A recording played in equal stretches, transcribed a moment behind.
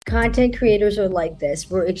content creators are like this.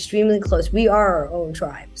 We're extremely close. We are our own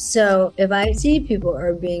tribe. So if I see people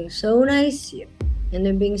are being so nice to you and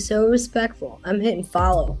they're being so respectful, I'm hitting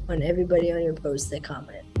follow on everybody on your posts that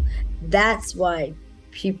comment. That's why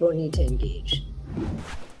people need to engage.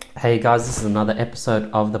 Hey guys, this is another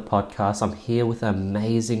episode of the podcast. I'm here with an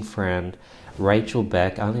amazing friend, Rachel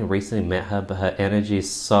Beck. I only recently met her, but her energy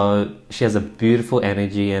is she has a beautiful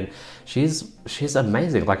energy and she's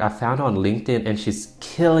amazing. Like, I found her on LinkedIn and she's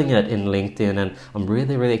killing it in LinkedIn, and I'm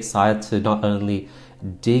really excited to not only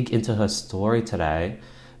dig into her story today,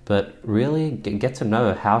 but really get to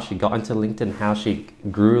know how she got into LinkedIn, how she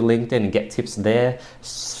grew LinkedIn, and get tips there.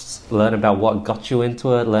 Learn about what got you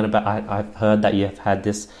into it. Learn about, I've heard that you've had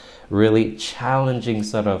this really challenging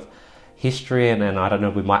sort of history, and I don't know,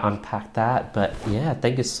 we might unpack that. But yeah,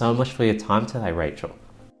 thank you so much for your time today, Rachel.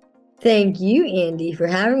 Thank you, Andy, for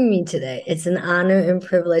having me today. It's an honor and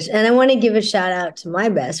privilege. And I want to give a shout out to my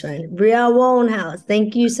best friend, Brielle Wohnhouse.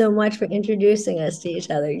 Thank you so much for introducing us to each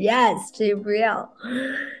other. Yes, to Brielle.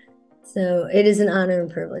 So it is an honor and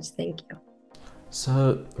privilege. Thank you.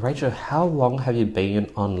 So, Rachel, how long have you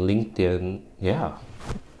been on LinkedIn? Yeah.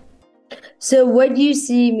 So what you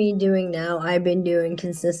see me doing now, I've been doing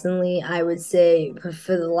consistently, I would say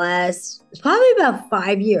for the last probably about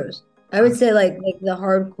 5 years. I would say like the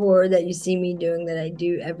hardcore that you see me doing that I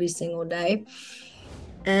do every single day.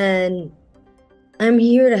 And I'm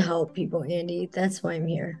here to help people, Andy. That's why I'm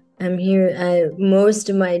here. I'm here. Most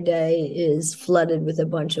of my day is flooded with a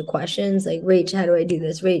bunch of questions like, Rach, how do I do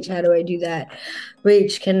this? Rach, how do I do that?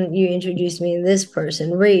 Rach, can you introduce me to this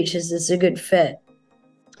person? Rach, is this a good fit?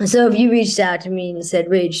 So if you reached out to me and you said,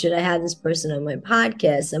 Rach, should I have this person on my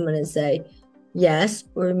podcast? I'm going to say yes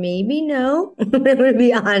or maybe no. I'm going to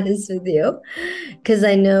be honest with you because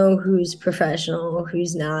I know who's professional,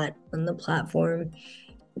 who's not on the platform.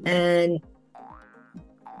 And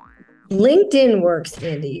LinkedIn works,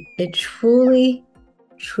 Andy. It truly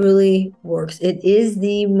works. It is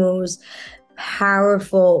the most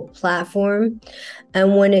powerful platform.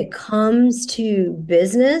 And when it comes to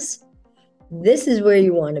business, this is where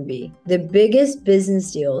you want to be. The biggest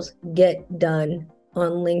business deals get done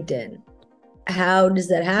on LinkedIn. How does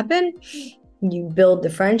that happen? You build the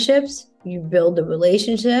friendships, you build the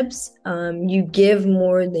relationships, you give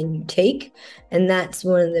more than you take. And that's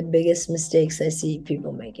one of the biggest mistakes I see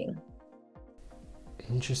people making.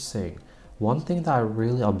 Interesting. One thing that I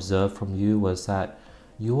really observed from you was that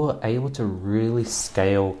you were able to really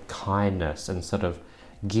scale kindness and sort of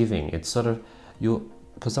giving. It's sort of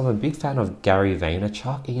because I'm a big fan of Gary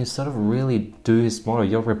Vaynerchuk, and you sort of really do his model.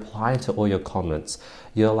 You're replying to all your comments.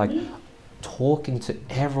 You're like talking to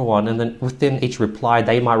everyone, and then within each reply,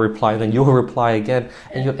 they might reply, and then you'll reply again,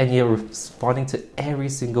 and you're responding to every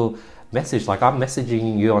single message. Like, I'm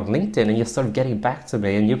messaging you on LinkedIn, and you're sort of getting back to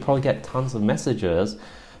me, and you probably get tons of messages.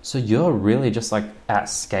 So you're really just like at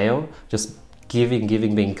scale, just giving,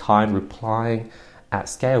 being kind, replying at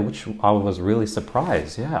scale, which I was really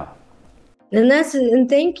surprised. Yeah. And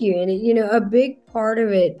thank you. And a big part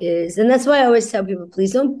of it is, and that's why I always tell people,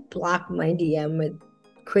 please don't block my DM with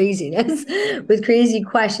craziness, with crazy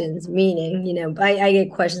questions. Meaning, I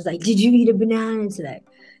get questions like, did you eat a banana today?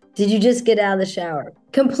 Did you just get out of the shower?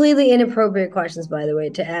 Completely inappropriate questions, by the way,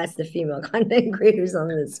 to ask the female content creators on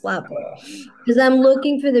this platform. Because I'm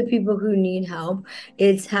looking for the people who need help.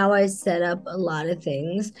 It's how I set up a lot of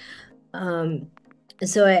things.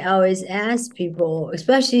 So I always ask people,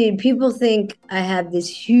 especially people think I have this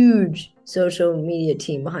huge social media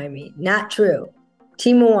team behind me. Not true.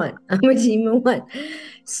 Team of one. I'm a team of one.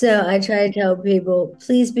 So I try to tell people,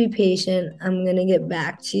 please be patient. I'm going to get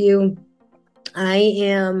back to you.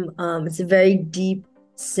 It's a very deep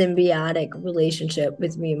symbiotic relationship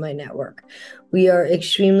with me and my network. We are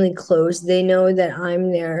extremely close. They know that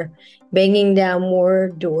I'm there banging down more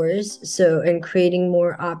doors, and creating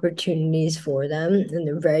more opportunities for them, and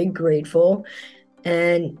they're very grateful.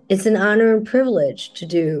 And it's an honor and privilege to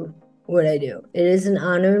do what I do. It is an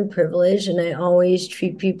honor and privilege, and I always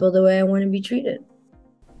treat people the way I want to be treated.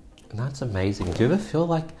 And that's amazing. Do you ever feel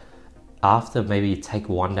like after maybe you take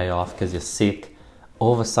one day off because you're sick,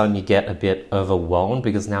 all of a sudden you get a bit overwhelmed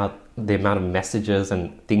because now the amount of messages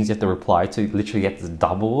and things you have to reply to literally gets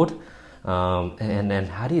doubled? And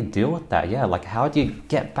how do you deal with that? Yeah, like, how do you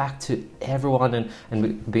get back to everyone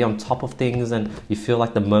and be on top of things, and you feel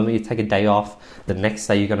like the moment you take a day off, the next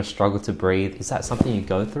day you're going to struggle to breathe? Is that something you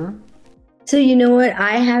go through? So you know what?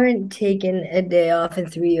 I haven't taken a day off in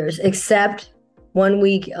 3 years, except 1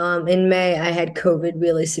 week in May. I had COVID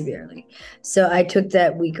really severely. So I took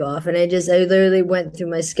that week off, and I literally went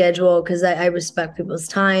through my schedule because I respect people's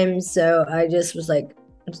time. So I just was like,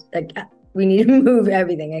 We need to move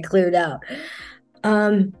everything. I cleared out.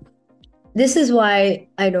 Um, this is why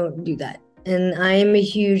I don't do that. And I am a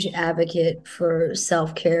huge advocate for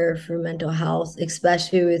self-care, for mental health,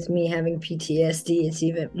 especially with me having PTSD. It's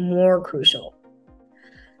even more crucial.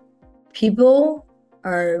 People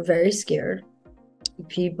are very scared.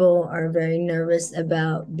 People are very nervous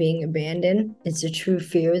about being abandoned. It's a true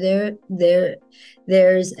fear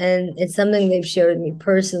there's, and it's something they've shared with me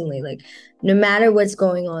personally. Like, no matter what's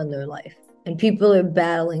going on in their life, and people are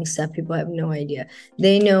battling stuff, people have no idea.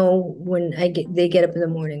 They know when they get up in the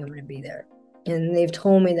morning, I'm going to be there, and they've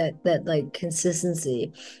told me that like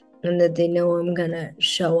consistency, and that they know I'm going to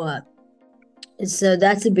show up. So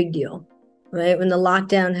that's a big deal, right? When the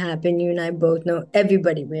lockdown happened, you and I both know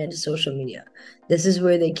everybody ran to social media. This is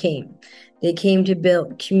where they came. They came to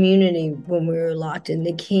build community when we were locked in.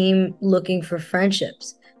 They came looking for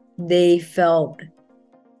friendships. They felt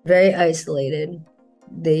very isolated.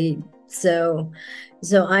 They so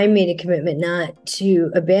I made a commitment not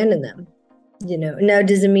to abandon them. Now,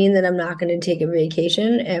 does it mean that I'm not going to take a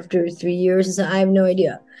vacation after 3 years? I have no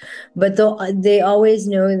idea, but they always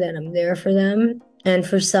know that I'm there for them, and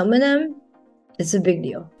for some of them, it's a big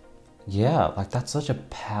deal. Yeah, like that's such a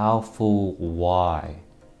powerful why.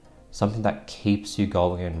 Something that keeps you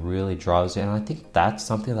going and really drives you. And I think that's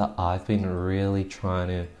something that I've been really trying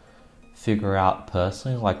to figure out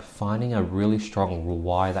personally, like finding a really strong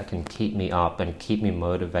why that can keep me up and keep me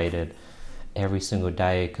motivated every single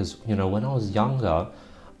day. Because, when I was younger,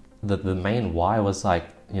 the main why was like,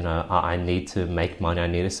 I need to make money, I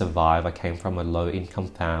need to survive. I came from a low income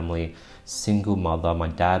family, single mother, my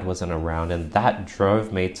dad wasn't around, and that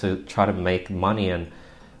drove me to try to make money. And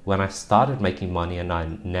when I started making money and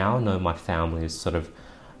I now know my family is sort of,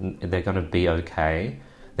 they're going to be okay.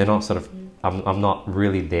 They're not sort of, I'm not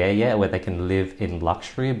really there yet where they can live in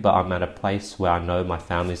luxury, but I'm at a place where I know my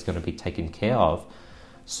family is going to be taken care of.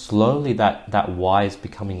 Slowly that why is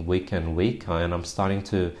becoming weaker and weaker, and I'm starting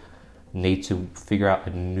to need to figure out a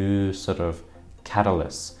new sort of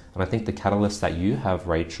catalyst. And I think the catalyst that you have,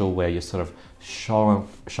 Rachel, where you're sort of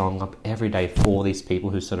showing up every day for these people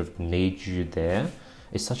who sort of need you there,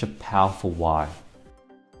 is such a powerful why.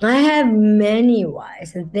 I have many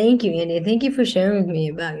whys, and thank you, Andy. Thank you for sharing with me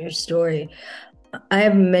about your story. I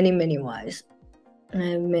have many, many whys.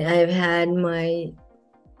 I've had my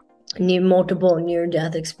multiple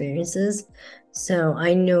near-death experiences, so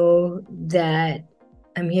I know that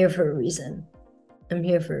I'm here for a reason. I'm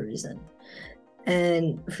here for a reason.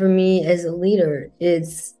 And for me as a leader,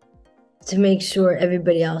 it's to make sure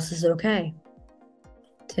everybody else is okay,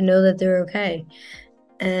 to know that they're okay.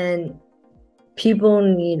 And people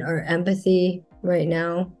need our empathy right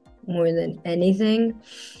now more than anything.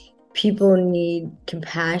 People need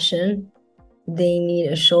compassion. They need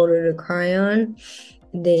a shoulder to cry on.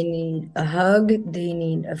 They need a hug. They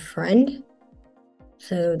need a friend.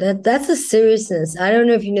 So that's the seriousness. I don't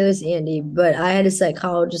know if you know this, Andy, but I had a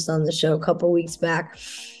psychologist on the show a couple weeks back.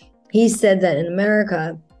 He said that in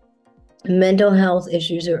America, mental health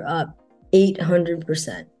issues are up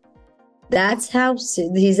 800%. That's how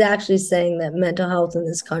he's actually saying that mental health in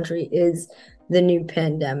this country is the new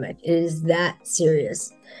pandemic. It is that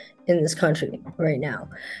serious in this country right now.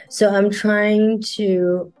 So I'm trying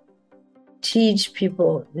to teach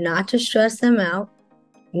people not to stress them out,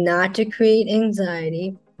 not to create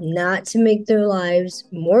anxiety, not to make their lives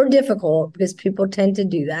more difficult, because people tend to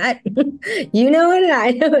do that. You know it, and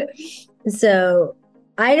I know it. So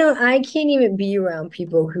I can't even be around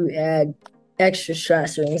people who add extra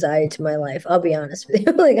stress or anxiety to my life. I'll be honest with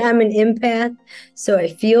you. Like, I'm an empath, so I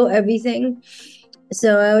feel everything.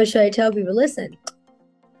 So I always try to tell people, listen,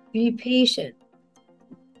 be patient.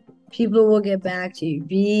 People will get back to you.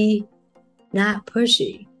 Be not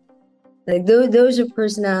pushy. Like those are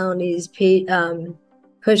personalities,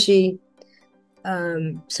 pushy,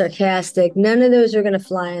 sarcastic. None of those are going to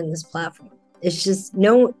fly on this platform. It's just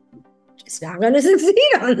it's not going to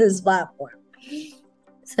succeed on this platform.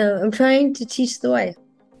 So I'm trying to teach the way.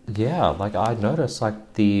 Yeah, like I notice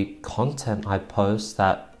like the content I post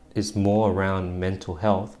that is more around mental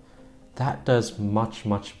health, that does much,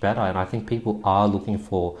 much better. And I think people are looking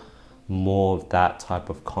for more of that type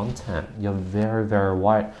of content. You're very, very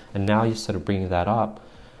right. And now you're sort of bringing that up.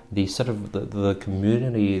 The sort of the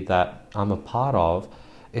community that I'm a part of,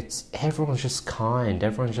 it's everyone's just kind.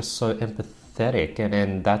 Everyone's just so empathetic.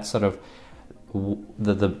 And that's sort of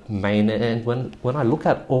the main. And when I look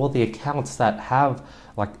at all the accounts that have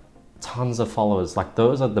like tons of followers, like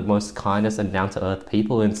those are the most kindest and down to earth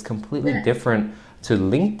people. And it's completely different to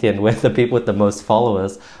LinkedIn, where the people with the most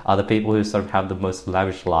followers are the people who sort of have the most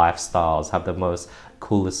lavish lifestyles, have the most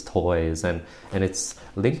coolest toys, and it's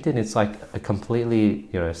LinkedIn. It's like a completely,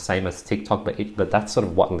 same as TikTok, but that's sort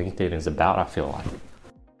of what LinkedIn is about, I feel like.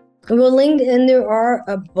 Well, LinkedIn, there are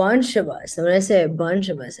a bunch of us, and when I say a bunch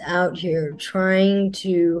of us out here trying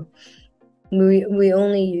to, we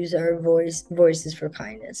only use our voices for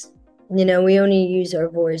kindness. We only use our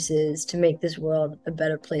voices to make this world a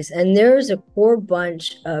better place. And there's a core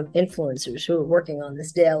bunch of influencers who are working on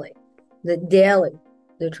this daily.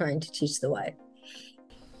 They're trying to teach the way.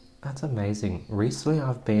 That's amazing. Recently,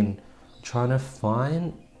 I've been trying to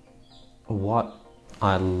find what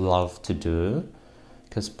I love to do,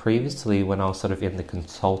 because previously, when I was sort of in the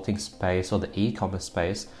consulting space or the e-commerce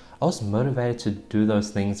space, I was motivated to do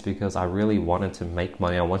those things because I really wanted to make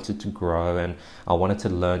money. I wanted to grow, and I wanted to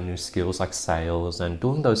learn new skills like sales, and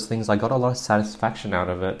doing those things, I got a lot of satisfaction out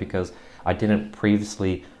of it because I didn't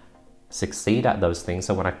previously succeed at those things.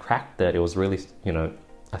 So when I cracked it, it was really,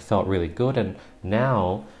 I felt really good. And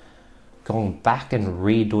now going back and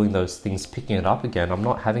redoing those things, picking it up again, I'm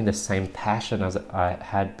not having the same passion as I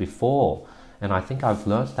had before. And I think I've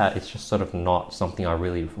learned that it's just sort of not something I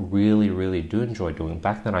really, really, really do enjoy doing.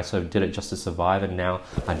 Back then I sort of did it just to survive, and now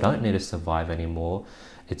I don't need to survive anymore.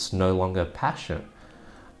 It's no longer a passion.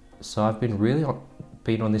 So I've been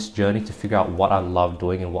been on this journey to figure out what I love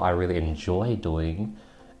doing and what I really enjoy doing.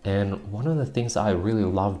 And one of the things that I really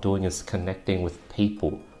love doing is connecting with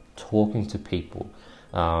people, talking to people,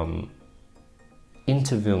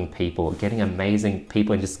 interviewing people, getting amazing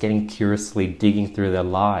people, and just getting curiously digging through their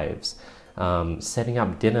lives. Setting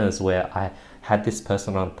up dinners where I had this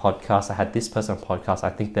person on a podcast, I had this person on a podcast, I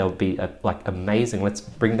think they'll be amazing. Let's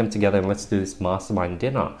bring them together and let's do this mastermind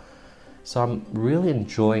dinner. So I'm really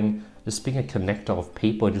enjoying just being a connector of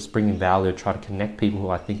people and just bringing value, try to connect people who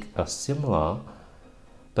I think are similar.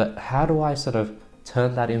 But how do I sort of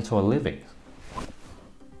turn that into a living?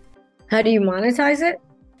 How do you monetize it?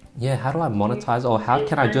 Yeah, how do I monetize, or how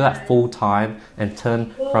can I do that full time and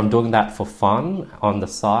turn from doing that for fun on the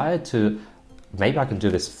side to maybe I can do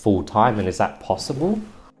this full time? And is that possible?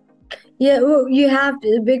 Yeah, well, you have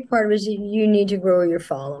to. The big part of it is you need to grow your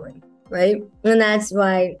following, right? And that's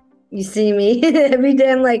why you see me every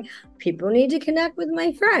day. I'm like, people need to connect with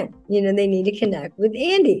my friend. They need to connect with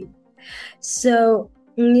Andy. So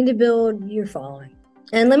you need to build your following.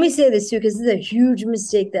 And let me say this too, because this is a huge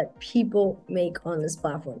mistake that people make on this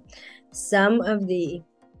platform. Some of the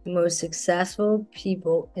most successful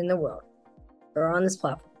people in the world are on this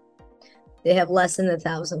platform. They have less than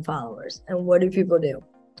 1,000 followers. And what do people do?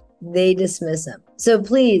 They dismiss them. So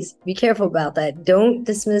please be careful about that. Don't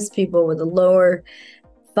dismiss people with a lower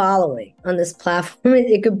following on this platform.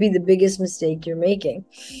 It could be the biggest mistake you're making.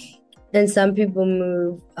 And some people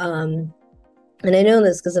move, and I know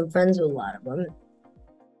this because I'm friends with a lot of them.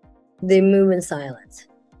 They move in silence,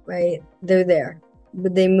 right? They're there,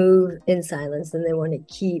 but they move in silence, and they want to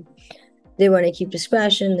keep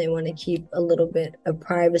discretion. They want to keep a little bit of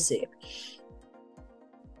privacy.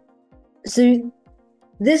 So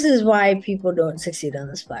this is why people don't succeed on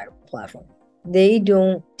this platform. They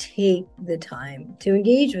don't take the time to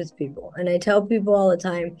engage with people. And I tell people all the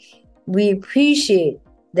time, we appreciate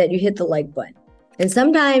that you hit the like button. And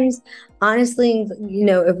sometimes, honestly,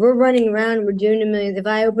 if we're running around and we're doing a million, if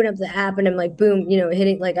I open up the app and I'm like, boom,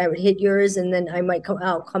 hitting, like I would hit yours, and then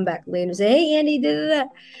I'll come back later and say, hey, Andy, da.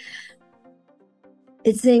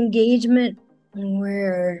 It's the engagement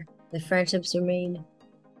where the friendships are made.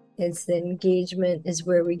 It's the engagement is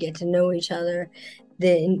where we get to know each other.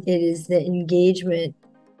 Then it is the engagement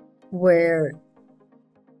where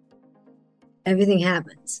everything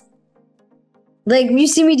happens. Like you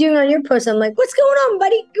see me doing on your post, I'm like, what's going on,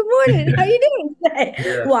 buddy? Good morning. How you doing today?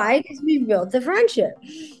 Yeah. Why? Because we built a friendship.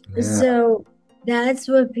 Yeah. So that's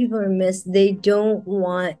what people are missed. They don't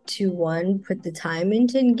want to, put the time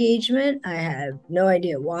into engagement. I have no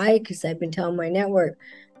idea why, because I've been telling my network,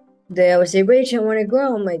 they always say, Rachel, I want to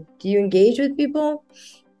grow. I'm like, do you engage with people?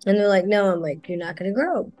 And they're like, no. I'm like, you're not going to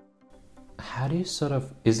grow. How do you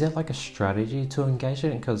is there like a strategy to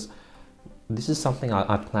engagement? Because this is something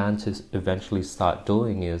I plan to eventually start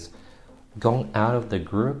doing, is going out of the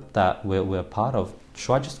group that we're part of.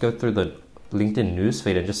 Should I just go through the LinkedIn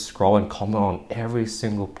newsfeed and just scroll and comment on every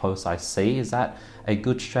single post I see? Is that a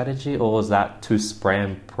good strategy, or is that too spray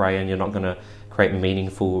and pray and you're not going to create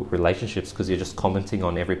meaningful relationships because you're just commenting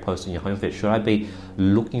on every post on your home feed? Should I be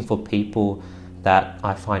looking for people that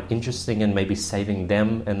I find interesting and maybe saving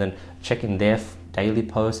them and then checking their daily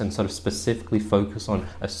posts and sort of specifically focus on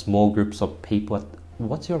a small groups of people?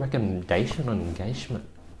 What's your recommendation on engagement?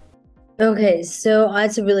 Okay, so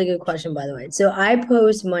that's a really good question, by the way. So I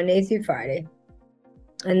post Monday through Friday.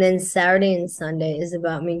 And then Saturday and Sunday is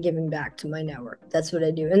about me giving back to my network. That's what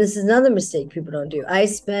I do. And this is another mistake people don't do. I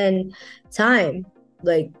spend time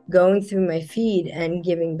like going through my feed and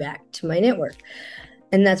giving back to my network.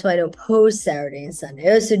 And that's why I don't post Saturday and Sunday.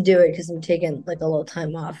 I also do it because I'm taking like a little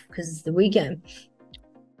time off because it's the weekend.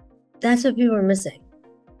 That's what people are missing.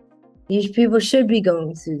 People should be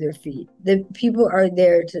going through their feed. The people are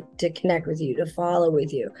there to connect with you, to follow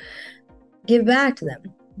with you. Give back to them.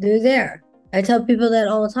 They're there. I tell people that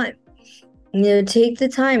all the time. Take the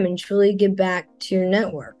time and truly give back to your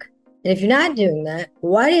network. And if you're not doing that,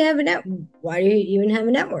 why do you have a network? Why do you even have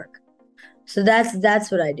a network? So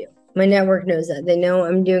that's what I do. My network knows that. They know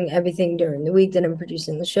I'm doing everything during the week, that I'm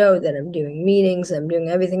producing the show, that I'm doing meetings, I'm doing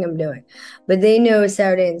everything I'm doing. But they know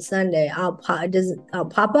Saturday and Sunday I'll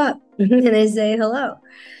pop up and I say hello.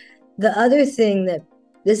 The other thing that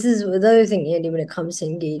this is the other thing, Andy, when it comes to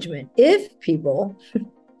engagement. If people,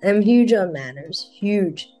 I'm huge on manners,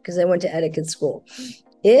 huge, because I went to etiquette school.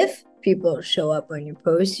 If people show up on your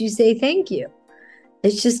post, you say thank you.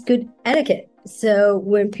 It's just good etiquette. So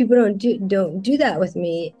when people don't do that with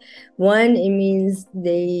me, one, it means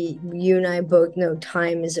you and I both know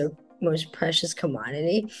time is our most precious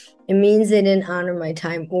commodity. It means they didn't honor my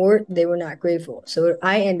time or they were not grateful. So what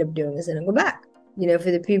I end up doing is I don't go back.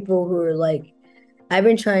 For the people who are like, I've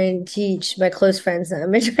been trying to teach my close friends now.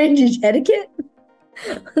 I've been trying to teach etiquette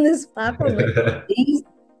on this platform. Like,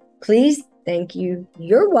 please, thank you.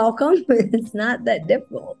 You're welcome. It's not that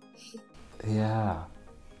difficult. Yeah,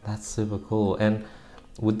 that's super cool. And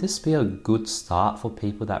would this be a good start for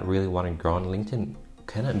people that really want to grow on LinkedIn?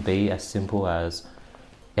 Can it be as simple as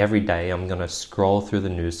every day I'm going to scroll through the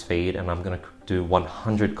news feed and I'm going to do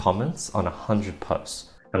 100 comments on 100 posts?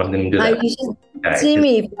 And I'm going to do that. You should see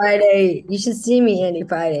me Friday. You should see me, Andy,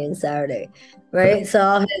 Friday and Saturday, right? So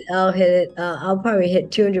I'll hit it. I'll probably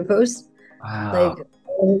hit 200 posts. Wow. Like,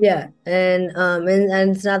 yeah, and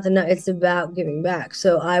it's not it's about giving back.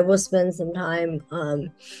 So I will spend some time.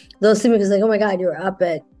 They'll see me because like, oh my God, you're up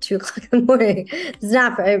at 2 o'clock in the morning. It's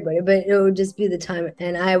not for everybody, but it will just be the time,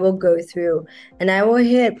 and I will go through and I will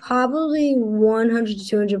hit probably 100 to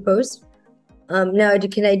 200 posts. Now,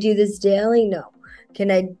 can I do this daily? No. Can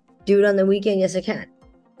I do it on the weekend? Yes, I can.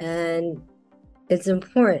 And it's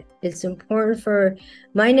important. It's important for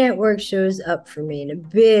my network shows up for me in a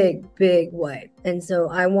big, big way. And so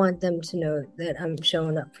I want them to know that I'm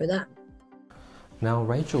showing up for them. Now,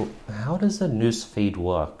 Rachel, how does the news feed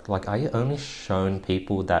work? Like, are you only showing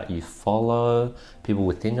people that you follow, people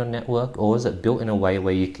within your network, or is it built in a way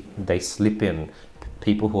where they slip in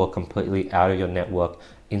people who are completely out of your network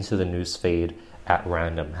into the news feed at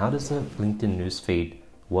random? How does the LinkedIn news feed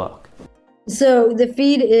work? So the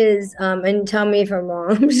feed is, and tell me if I'm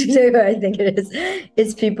wrong, I'm just tell you what I think it is.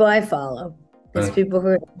 It's people I follow. It's people who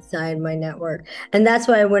are inside my network. And that's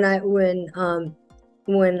why when I'm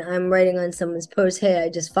writing on someone's post, hey, I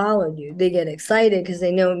just followed you, they get excited because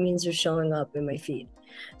they know it means you're showing up in my feed.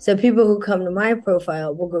 So people who come to my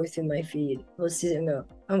profile will go through my feed. We'll see and go,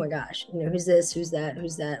 oh my gosh, who's this, who's that,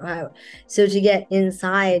 who's that? Wow. So to get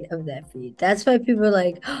inside of that feed, that's why people are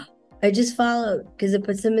like, oh, I just followed, because it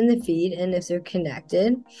puts them in the feed, and if they're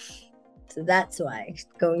connected. So that's why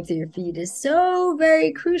going through your feed is so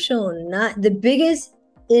very crucial. Not the biggest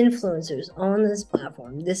influencers on this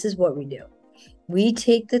platform. This is what we do. We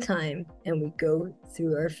take the time and we go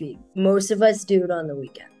through our feed. Most of us do it on the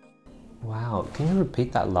weekend. Wow, can you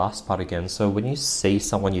repeat that last part again? So when you see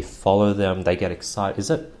someone, you follow them, they get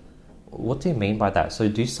excited. What do you mean by that? So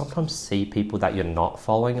do you sometimes see people that you're not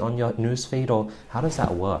following on your newsfeed, or how does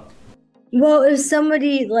that work? Well, if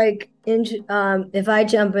somebody if I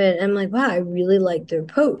jump in, I'm like, wow, I really like their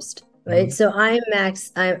post, right? Mm-hmm. So I'm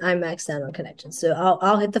maxed out on connections. So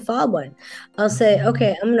I'll hit the follow button. I'll say,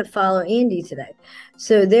 okay, I'm gonna follow Andy today.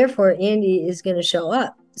 So therefore, Andy is gonna show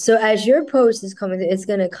up. So as your post is coming through, it's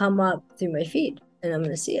gonna come up through my feed, and I'm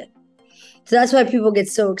gonna see it. So that's why people get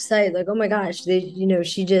so excited, like, oh my gosh,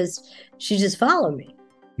 she just followed me.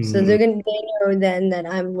 So they know then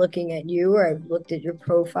that I'm looking at you, or I've looked at your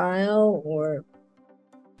profile, or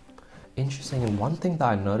Interesting. And one thing that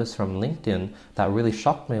I noticed from LinkedIn that really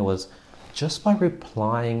shocked me was just by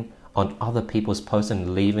replying on other people's posts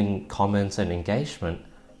and leaving comments and engagement,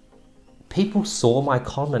 people saw my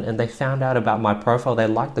comment and they found out about my profile. They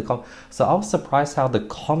liked the comment. So I was surprised how the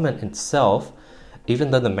comment itself, even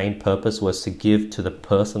though the main purpose was to give to the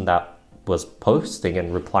person that was posting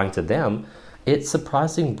and replying to them, it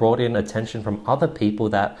surprisingly brought in attention from other people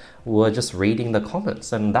that were just reading the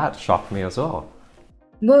comments, and that shocked me as well.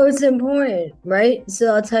 well, it's important, right?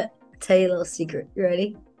 So I'll tell you a little secret. You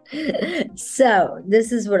ready? So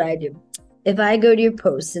this is what I do. if I go to your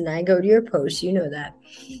posts and I go to your posts, you know that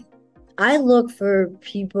I look for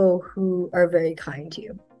people who are very kind to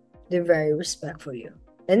you. They're very respectful to you.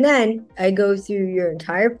 And then I go through your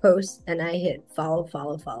entire post and I hit follow,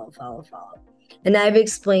 follow, follow, follow, follow. And I've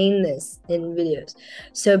explained this in videos.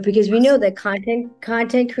 So because we know that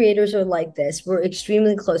content creators are like this, we're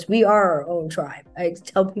extremely close. We are our own tribe. I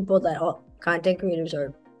tell people that all content creators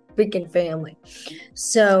are freaking family.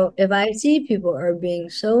 So if I see people are being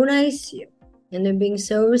so nice to you and they're being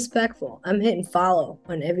so respectful, I'm hitting follow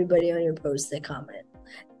on everybody on your post that comment.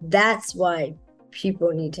 That's why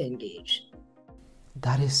people need to engage.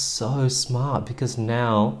 That is so smart because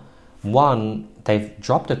now, one, they've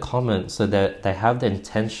dropped a comment so that they have the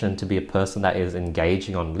intention to be a person that is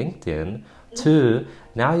engaging on LinkedIn. Two,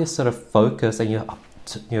 now you're sort of focused and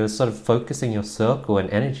you're sort of focusing your circle and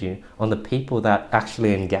energy on the people that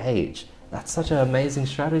actually engage. That's such an amazing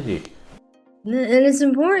strategy. And it's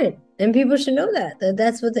important. And people should know that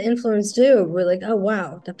that's what the influencers do. We're like, oh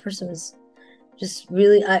wow, that person is just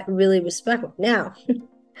really respectful. Now,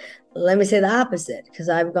 let me say the opposite, because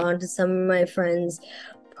I've gone to some of my friends'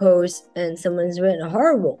 posts and someone's written a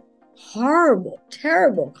horrible,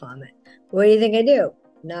 terrible comment. What do you think I do?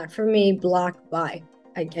 Not for me, block, bye.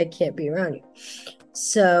 I can't be around you.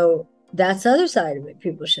 So that's the other side of it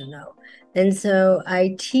people should know. And so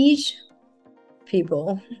I teach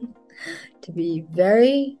people to be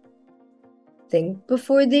very think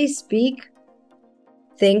before they speak,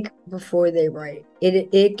 think before they write.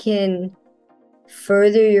 It can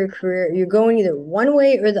further your career. You're going either one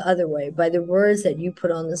way or the other way by the words that you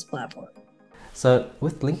put on this platform. So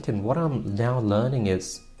with LinkedIn, what I'm now learning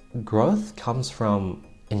is growth comes from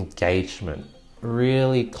engagement,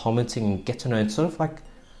 really commenting and get to know. It's sort of like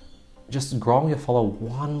just growing your follower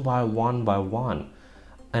one by one by one.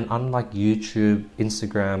 And unlike YouTube,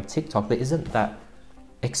 Instagram, TikTok, there isn't that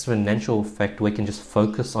exponential effect where you can just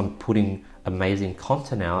focus on putting amazing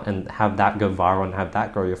content out and have that go viral and have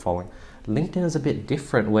that grow your following. LinkedIn is a bit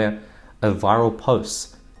different where a viral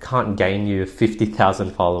post can't gain you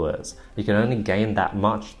 50,000 followers. You can only gain that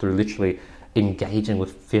much through literally engaging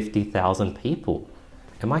with 50,000 people.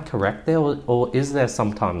 Am I correct there, or is there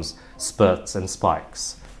sometimes spurts and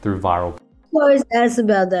spikes through viral? Always ask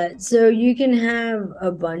about that. So you can have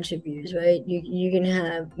a bunch of views, right? You can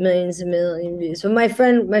have millions and million views. But my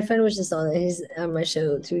friend was just on it. He's on my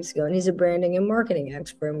show 2 weeks ago, and he's a branding and marketing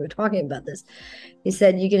expert. And we were talking about this. He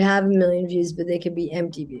said you could have a million views, but they could be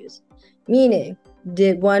empty views. Meaning,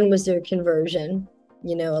 was their conversion?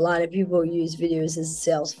 You know, a lot of people use videos as a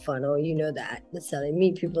sales funnel. You know that. That's how they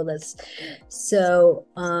meet people. That's so.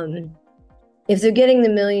 If they're getting the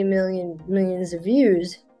millions of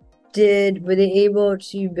views, were they able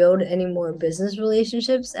to build any more business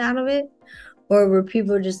relationships out of it, or were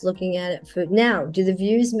people just looking at it for now? Do the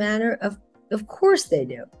views matter? Of course they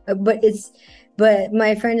do. But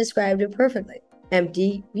my friend described it perfectly.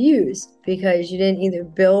 Empty views, because you didn't either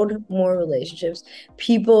build more relationships,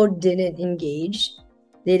 people didn't engage,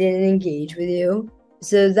 they didn't engage with you.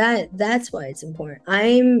 So that's why it's important.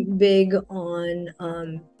 I'm big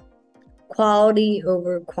on quality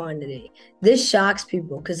over quantity. This shocks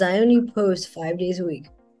people because I only post 5 days a week.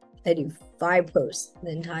 I do 5 posts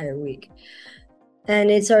the entire week. And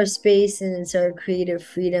it's our space and it's our creative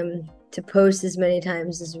freedom to post as many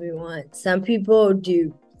times as we want. Some people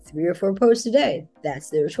do 3 or 4 posts a day. That's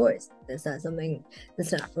their choice. That's not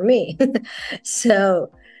for me. So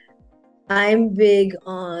I'm big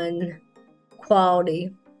on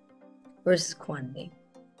quality versus quantity.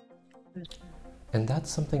 And that's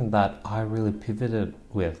something that I really pivoted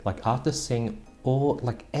with. Like after seeing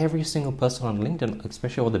every single person on LinkedIn,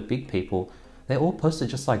 especially all the big people, they all posted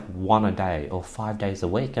just like 1 a day or 5 days a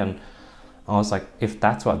week. And I was like, if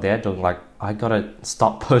that's what they're doing, like I gotta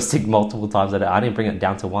stop posting multiple times a day. I didn't bring it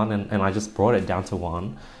down to 1 and I just brought it down to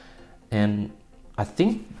 1. And I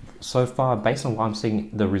think so far, based on what I'm seeing,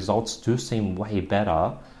 the results do seem way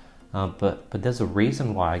better. But there's a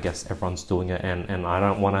reason why I guess everyone's doing it, and I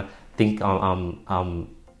don't want to think I'm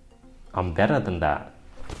better than that.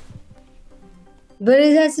 But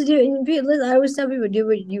it has to do. And I always tell people, do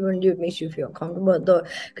what you want to do. It makes you feel comfortable, though.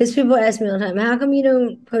 Because people ask me all the time, "How come you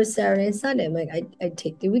don't post Saturday and Sunday?" I'm like, I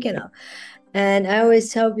take the weekend off, and I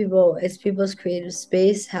always tell people it's people's creative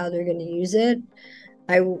space, how they're going to use it.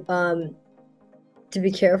 I to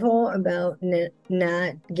be careful about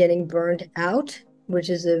not getting burned out, which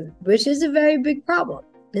is a very big problem.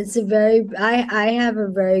 I have a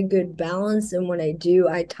very good balance, and when I do,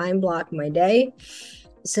 I time block my day.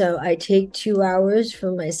 So I take 2 hours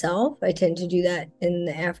for myself. I tend to do that in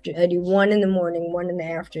the after. I do one in the morning, one in the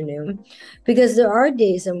afternoon, because there are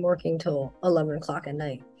days I'm working till 11 o'clock at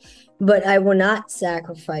night. But I will not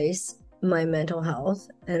sacrifice my mental health,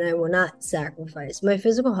 and I will not sacrifice my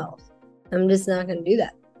physical health. I'm just not going to do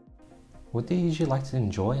that. What do you usually like to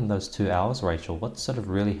enjoy in those 2 hours, Rachel? What sort of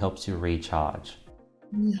really helps you recharge?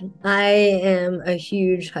 I am a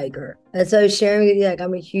huge hiker. As I was sharing with you, like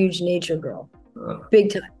I'm a huge nature girl,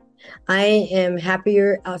 big time. I am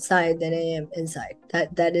happier outside than I am inside.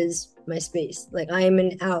 That is my space. Like I am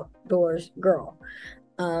an outdoors girl.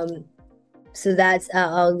 Um, so that's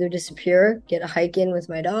I'll either disappear, get a hike in with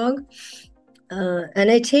my dog,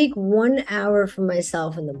 and I take 1 hour for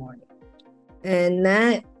myself in the morning, and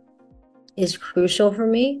that is crucial for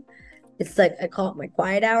me. It's like I call it my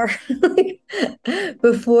quiet hour. Like,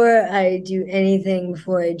 before I do anything,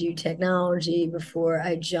 before I do technology, before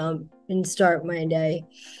I jump and start my day,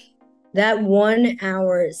 that 1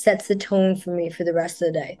 hour sets the tone for me for the rest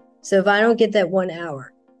of the day. So if I don't get that 1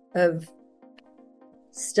 hour of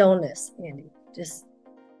stillness, Andy, just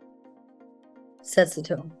sets the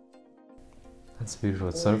tone. That's beautiful.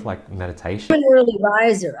 It's sort of like meditation. I'm an early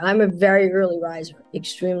riser. I'm a very early riser,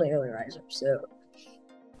 extremely early riser. So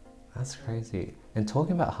That's crazy. And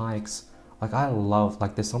talking about hikes, like I love,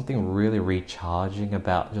 like there's something really recharging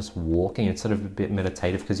about just walking. It's sort of a bit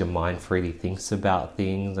meditative because your mind freely thinks about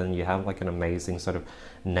things and you have like an amazing sort of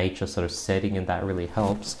nature sort of setting, and that really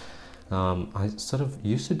helps. I sort of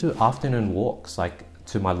used to do afternoon walks like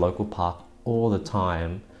to my local park all the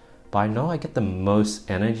time, but I know I get the most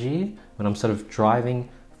energy when I'm sort of driving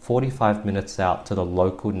 45 minutes out to the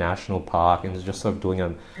local national park and just sort of doing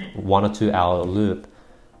a 1 or 2 hour loop.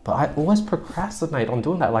 But I always procrastinate on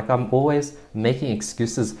doing that. Like I'm always making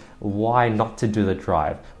excuses why not to do the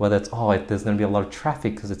drive. Whether it's, oh, there's going to be a lot of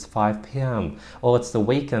traffic because it's 5 p.m. Or it's the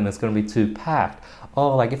weekend, it's going to be too packed.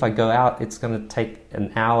 Oh, like if I go out, it's going to take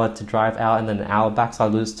an hour to drive out and then an hour back, so I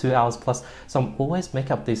lose 2 hours plus. So I'm always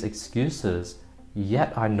making up these excuses,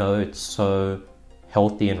 yet I know it's so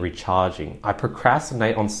healthy and recharging. I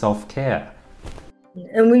procrastinate on self-care.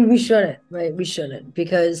 and we shouldn't, right? We shouldn't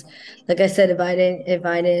because like I said, if I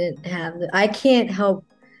didn't have I can't help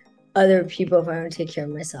other people if I don't take care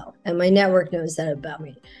of myself. And my network knows that about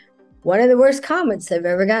me. One of the worst comments I've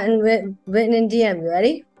ever gotten written in DM. You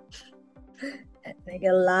ready? I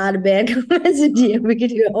get a lot of bad comments in DM. We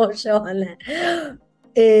could do a whole show on that.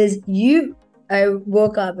 Is you? I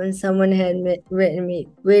woke up and someone had written me,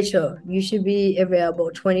 Rachel, you should be available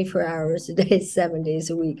 24 hours a day, 7 days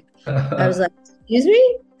a week. I was like, excuse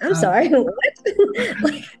me? I'm sorry, what?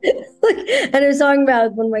 And I was talking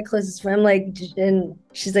about one of my closest friends, like, and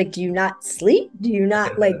she's like, do you not sleep? Do you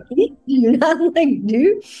not like eat? Do you not like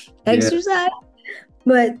do Yeah. exercise?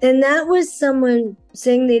 But and that was someone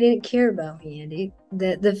saying they didn't care about me, Andy.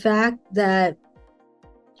 That the fact that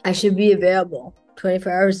I should be available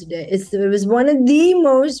 24 hours a day. It was one of the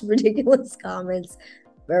most ridiculous comments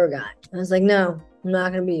I've ever got. I was like, no, I'm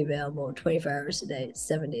not going to be available 24 hours a day,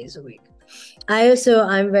 7 days a week.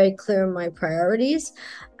 I'm very clear on my priorities.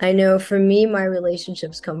 I know for me, my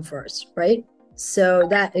relationships come first, right? So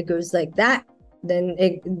that it goes like that.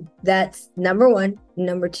 That's number one.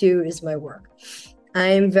 Number two is my work. I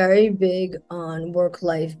am very big on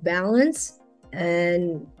work-life balance,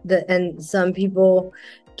 and some people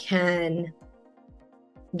can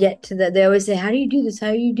get to that. They always say, how do you do this?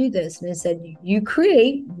 How do you do this? And I said, you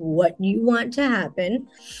create what you want to happen.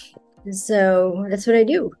 So that's what I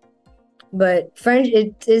do. But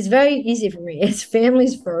it is very easy for me. It's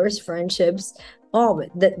families first, friendships, all of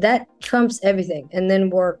it. That trumps everything. And then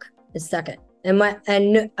work is second.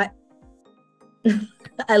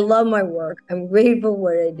 I love my work. I'm grateful for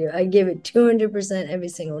what I do. I give it 200% every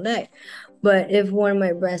single day. But if one of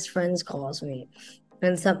my best friends calls me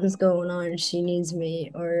and something's going on and she needs me,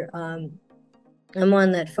 or I'm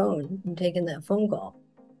on that phone, I'm taking that phone call.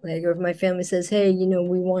 Like, or if my family says, hey,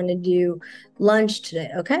 we want to do lunch today.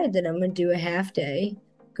 Okay, then I'm going to do a half day,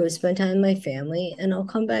 go spend time with my family, and I'll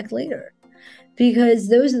come back later. Because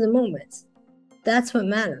those are the moments. That's what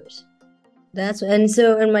matters.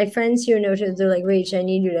 And my friends here know too, they're like, Rach, I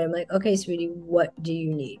need you to. I'm like, okay, sweetie, what do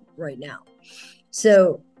you need right now?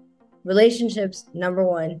 So relationships, number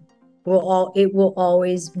one, it will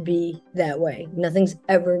always be that way. Nothing's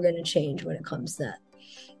ever going to change when it comes to that.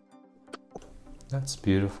 That's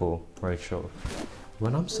beautiful, Rachel.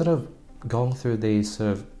 When I'm sort of going through these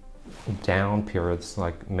sort of down periods,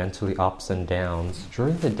 like mentally ups and downs,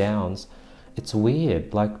 during the downs, it's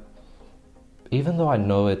weird. Like, even though I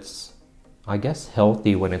know it's, I guess,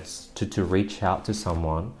 healthy when it's to reach out to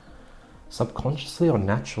someone, subconsciously or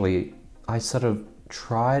naturally, I sort of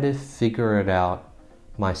try to figure it out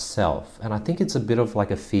myself. And I think it's a bit of like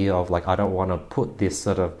a fear of like, I don't want to put this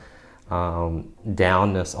sort of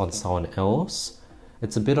downness on someone else.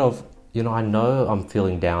 It's a bit of, I know I'm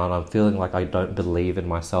feeling down. I'm feeling like I don't believe in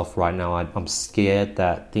myself right now. I'm scared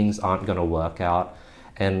that things aren't going to work out.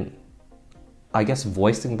 And I guess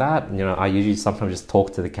voicing that, I usually sometimes just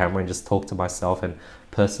talk to the camera and just talk to myself and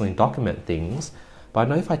personally document things. But I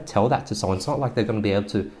know if I tell that to someone, it's not like they're going to be able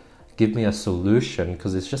to give me a solution,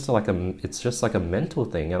 because it's just like a mental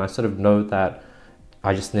thing. And I sort of know that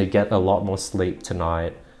I just need to get a lot more sleep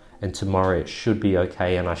tonight, and tomorrow it should be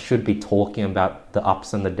okay. And I should be talking about the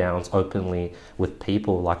ups and the downs openly with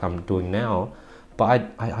people like I'm doing now. But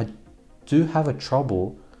I do have a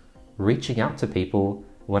trouble reaching out to people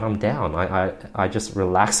when I'm down. I just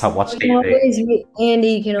relax. I watch You can TV. always Andy,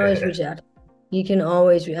 you can always reach out. You can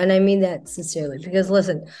always, and I mean that sincerely, because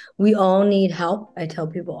listen, we all need help. I tell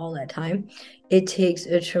people all that time. It takes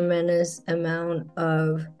a tremendous amount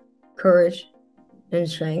of courage and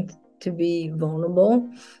strength to be vulnerable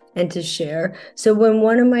and to share. So when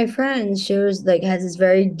one of my friends shows, like, has this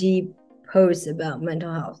very deep post about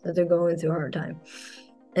mental health, that they're going through a hard time,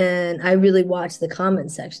 and I really watch the comment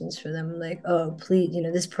sections for them. I'm like, oh, please,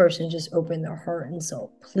 this person just opened their heart and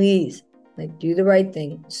soul. Please, like, do the right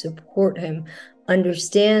thing, support him,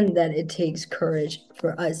 understand that it takes courage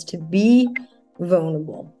for us to be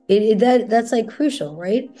vulnerable. That's like crucial,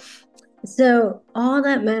 right? So all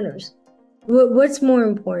that matters. What's more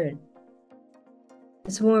important?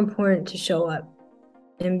 It's more important to show up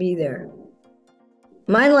and be there.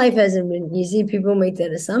 My life hasn't been easy. People make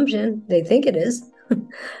that assumption. They think it is.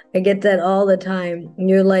 I get that all the time.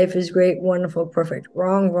 Your life is great, wonderful, perfect.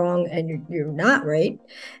 Wrong, wrong, and you're not right.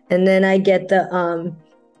 And then I get the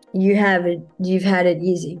you've had it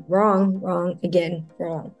easy. Wrong, wrong, again,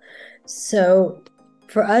 wrong. So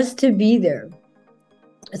for us to be there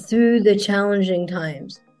through the challenging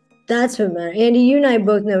times, that's what matters. Andy, you and I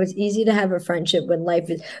both know it's easy to have a friendship when life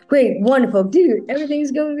is great, wonderful, dude,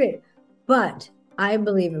 everything's going great. But I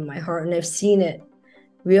believe in my heart, and I've seen it.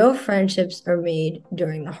 Real friendships are made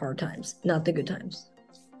during the hard times, not the good times.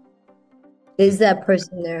 Is that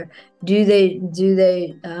person there? Do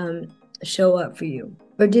they show up for you,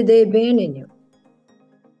 or did they abandon you?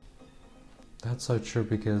 That's so true,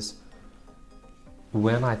 because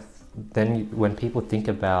when people think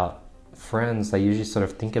about friends, they usually sort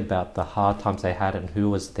of think about the hard times they had and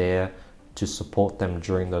who was there to support them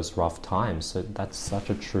during those rough times. So that's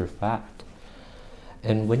such a true fact.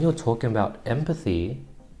 And when you're talking about empathy,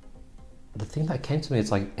 the thing that came to me is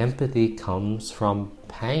like empathy comes from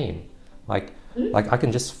pain. Like I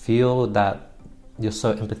can just feel that you're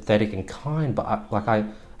so empathetic and kind, but I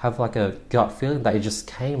have like a gut feeling that it just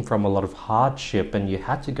came from a lot of hardship, and you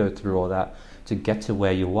had to go through all that to get to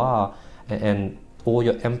where you are. And all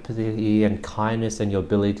your empathy and kindness and your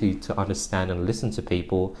ability to understand and listen to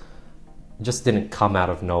people just didn't come out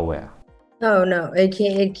of nowhere. Oh no, it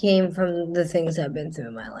came from the things I've been through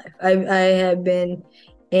in my life. I have been,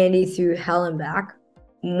 Andy, through hell and back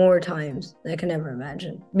more times than I can ever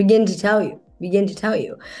imagine. Begin to tell you.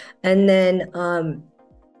 And then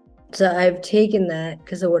so I've taken that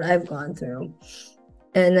because of what I've gone through.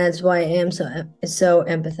 And that's why I am so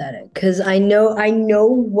empathetic, because I know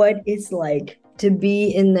what it's like to be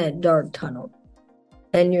in that dark tunnel,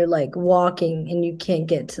 and you're like walking and you can't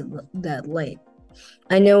get to that light.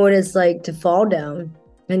 I know what it's like to fall down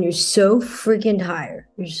and you're so freaking tired.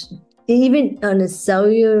 Even on a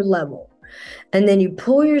cellular level. And then you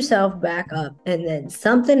pull yourself back up, and then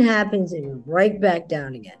something happens and you're right back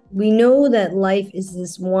down again. We know that life is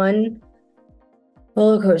this one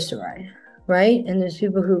roller coaster ride, right? And there's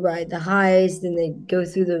people who ride the highs, then they go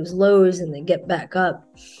through those lows and they get back up.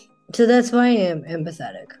 So that's why I am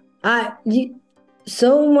empathetic.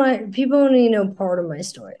 So much people only know part of my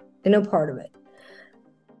story. They know part of it.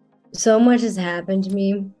 So much has happened to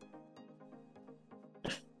me.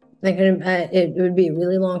 It would be a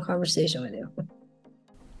really long conversation with you.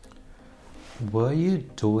 Were you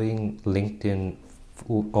doing LinkedIn,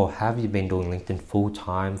 or have you been doing LinkedIn full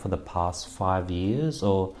time for the past 5 years,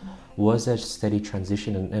 or was there a steady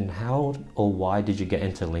transition? And how or why did you get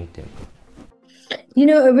into LinkedIn?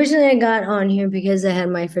 Originally I got on here because I had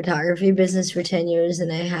my photography business for 10 years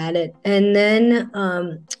and I had it. And then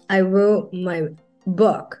I wrote my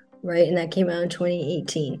book, right? And that came out in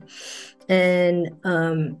 2018. And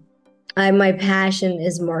my passion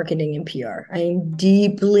is marketing and PR. I am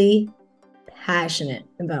deeply passionate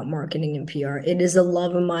about marketing and PR. It is a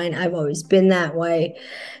love of mine. I've always been that way.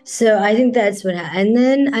 So I think that's what happened. And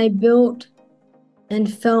then I built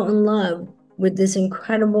and fell in love with this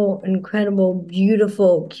incredible,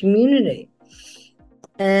 beautiful community.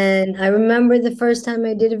 And I remember the first time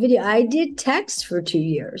I did a video, I did text for 2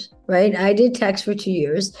 years, right? I did text for 2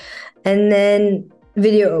 years, and then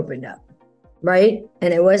video opened up, right?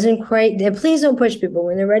 And it wasn't quite, and please don't push people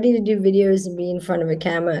when they're ready to do videos and be in front of a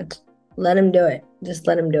camera. Let them do it. Just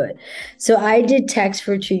let them do it. So I did text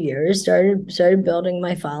for 2 years, started building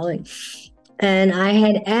my following. And I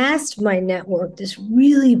had asked my network this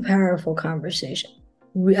really powerful conversation.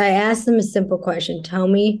 I asked them a simple question. Tell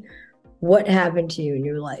me what happened to you in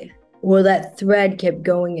your life. Well, that thread kept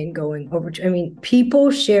going and going over. I mean,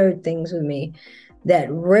 people shared things with me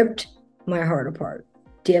that ripped my heart apart.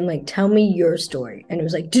 Dan, like, tell me your story. And it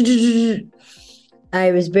was like,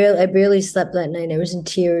 I barely slept that night. I was in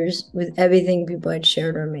tears with everything people had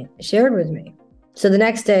shared with me. So the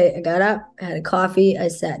next day I got up, had a coffee, I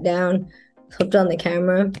sat down, flipped on the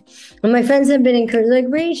camera. And my friends have been encouraged, like,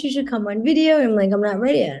 Rach, you should come on video. And I'm like, I'm not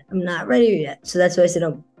ready yet. I'm not ready yet. So that's why I said,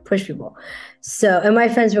 don't push people. So, and my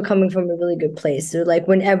friends were coming from a really good place. They're like,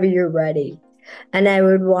 whenever you're ready. And I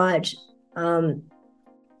would watch, and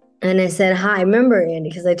I said, hi, remember Andy,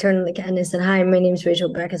 because I turned on the camera and I said, hi, my name's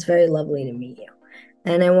Rachel Beck. It's very lovely to meet you.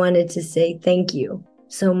 And I wanted to say thank you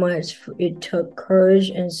so much. It took courage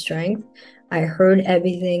and strength. I heard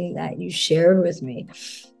everything that you shared with me.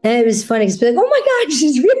 And it was funny because be like, oh my God,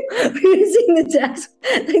 she's real. We're using the text.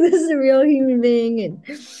 Like, this is a real human being. And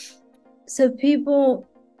so people,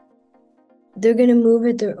 they're going to move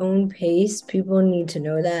at their own pace. People need to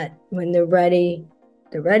know that when they're ready,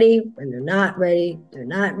 they're ready. When they're not ready, they're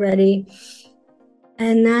not ready.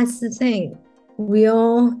 And that's the thing.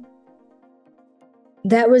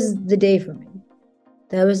 That was the day for me.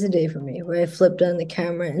 That was the day for me where I flipped on the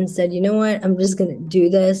camera and said, you know what? I'm just going to do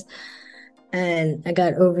this. And I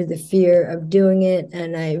got over the fear of doing it.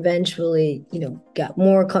 And I eventually, got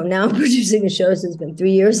more now I'm producing a show. So it's been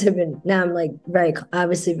 3 years. Now I'm like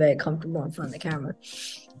obviously very comfortable in front of the camera.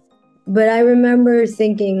 But I remember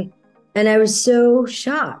thinking, and I was so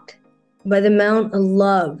shocked by the amount of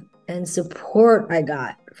love and support I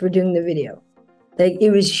got for doing the video. Like,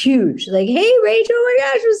 it was huge. Like, hey, Rachel, oh my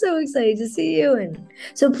gosh, we're so excited to see you. And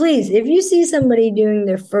so please, if you see somebody doing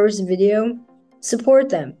their first video, support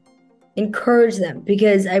them, encourage them,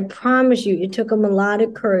 because I promise you, it took them a lot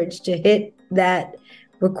of courage to hit that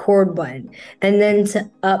record button. And then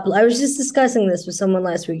I was just discussing this with someone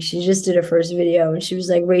last week. She just did her first video and she was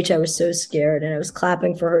like, Rach, I was so scared. And I was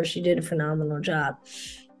clapping for her. She did a phenomenal job.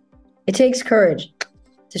 It takes courage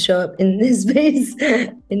to show up in this space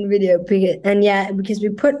in video, because we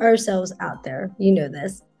put ourselves out there,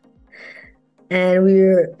 this, and we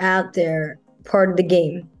were out there, part of the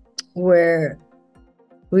game, where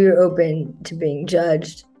we were open to being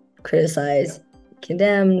judged, criticized,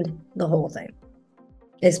 condemned, the whole thing.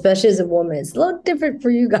 Especially as a woman, it's a little different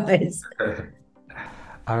for you guys.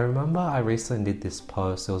 I remember I recently did this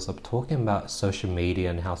post. It was talking about social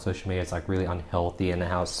media and how social media is like really unhealthy and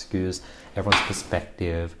how it skews everyone's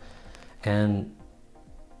perspective. And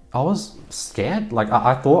I was scared. Like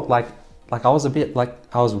I thought like I was a bit like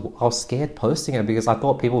I was scared posting it because I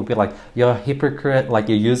thought people would be like, you're a hypocrite, like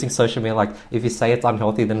you're using social media, like if you say it's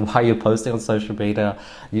unhealthy, then why are you posting on social media?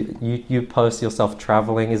 You post yourself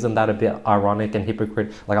traveling, isn't that a bit ironic and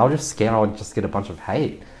hypocrite? Like I was just scared I would just get a bunch of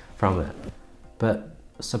hate from it. But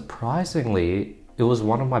surprisingly, it was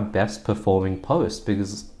one of my best performing posts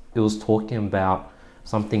because it was talking about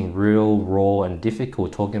something real, raw and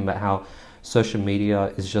difficult, talking about how social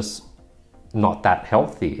media is just not that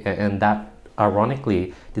healthy, and that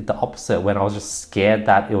ironically did the opposite when I was just scared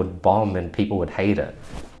that it would bomb and people would hate it.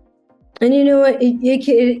 And you know what,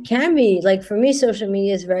 it can be, like, for me, social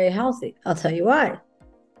media is very healthy. I'll tell you why.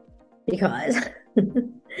 Because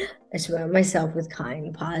I surround myself with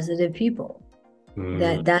kind, positive people.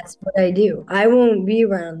 That's what I do. I won't be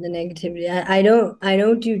around the negativity. I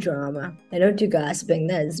don't do drama. I don't do gossiping.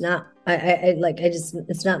 That is not,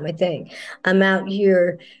 it's not my thing. I'm out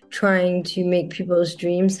here trying to make people's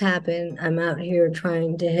dreams happen. I'm out here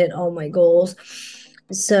trying to hit all my goals.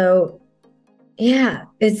 So yeah,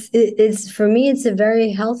 it's for me, it's a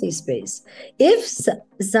very healthy space. If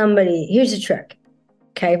somebody, here's a trick.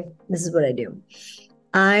 Okay. This is what I do.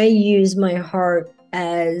 I use my heart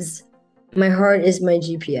is my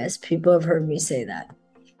GPS. People have heard me say that.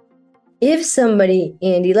 If somebody,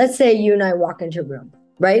 Andy, let's say you and I walk into a room,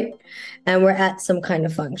 right? And we're at some kind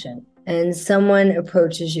of function and someone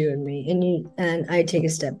approaches you and me and I take a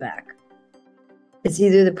step back. It's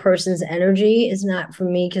either the person's energy is not for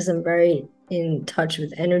me because I'm very in touch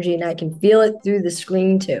with energy and I can feel it through the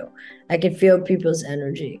screen too. I can feel people's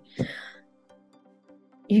energy.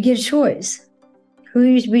 You get a choice.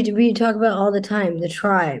 We talk about all the time, the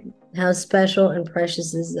tribe. How special and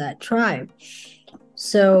precious is that tribe?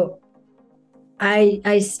 So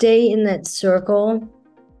I stay in that circle.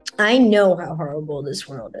 I know how horrible this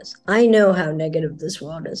world is. I know how negative this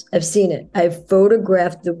world is. I've seen it. I've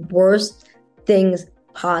photographed the worst things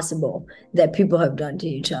possible that people have done to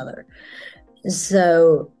each other.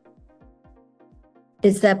 So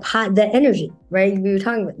it's that energy, right? We were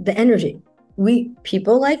talking about the energy. We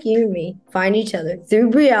people like you and me find each other through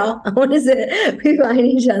Brielle. I want to say we find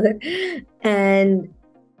each other, and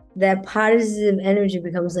that positive energy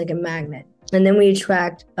becomes like a magnet, and then we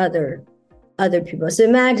attract other people. So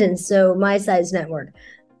imagine, so my size network,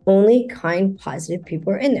 only kind, positive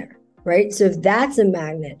people are in there, right? So if that's a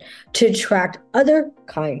magnet to attract other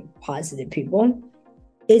kind, positive people,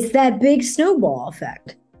 it's that big snowball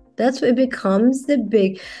effect. That's what it becomes the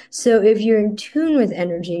big. So if you're in tune with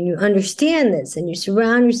energy and you understand this and you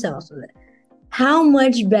surround yourself with it, how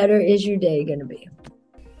much better is your day going to be?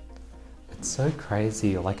 It's so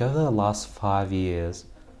crazy. Like over the last 5 years,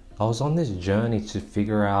 I was on this journey to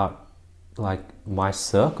figure out like my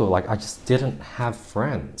circle. Like I just didn't have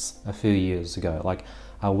friends a few years ago. Like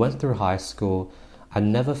I went through high school. I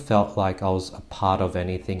never felt like I was a part of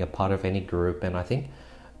anything, a part of any group. And I think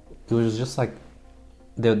it was just like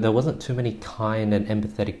there wasn't too many kind and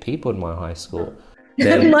empathetic people in my high school.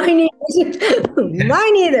 Then Mine either.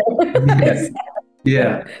 Mine yeah, either.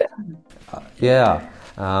 yeah. Yeah,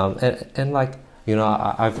 and like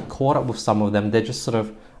I've caught up with some of them. They're just sort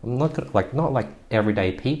of I'm not gonna, like not like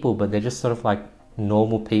everyday people, but they're just sort of like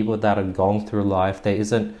normal people that are going through life. There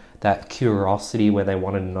isn't that curiosity where they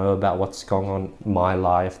want to know about what's going on in my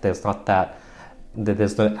life. There's not that.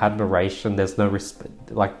 There's no admiration. There's no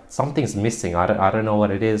respect. Like something's missing. I don't know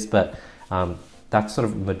what it is, but that's sort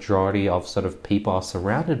of majority of sort of people are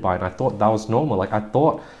surrounded by, and I thought that was normal. Like I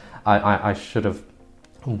thought I should have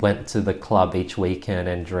went to the club each weekend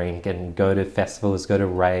and drink and go to festivals, go to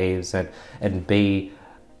raves, and be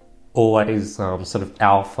always sort of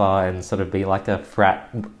alpha and sort of be like a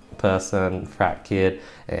frat person, frat kid,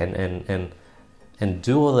 and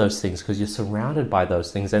do all those things because you're surrounded by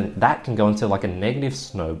those things, and that can go into like a negative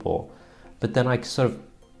snowball. But then I sort of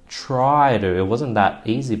it wasn't that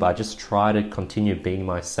easy, but I just try to continue being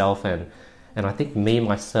myself, and I think me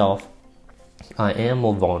myself, I am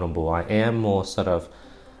more vulnerable. I am more sort of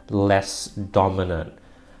less dominant.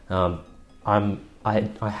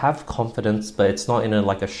 I have confidence, but it's not in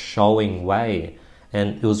like a showing way.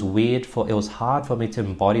 And it was hard for me to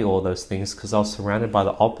embody all those things because I was surrounded by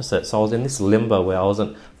the opposite. So I was in this limbo where I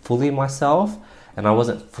wasn't fully myself and I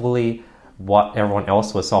wasn't fully what everyone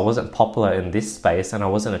else was. So I wasn't popular in this space and I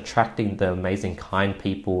wasn't attracting the amazing kind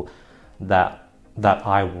people that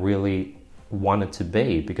I really wanted to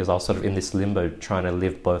be, because I was sort of in this limbo trying to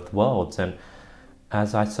live both worlds. And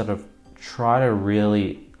as I sort of try to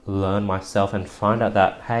really learn myself and find out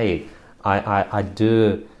that, hey, I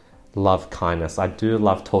do love kindness. I do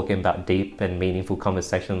love talking about deep and meaningful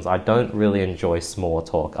conversations. I don't really enjoy small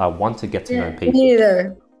talk. I want to get to know people. Me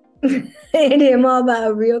neither. Andy, I'm all about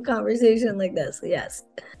a real conversation like this. Yes.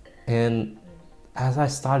 And as I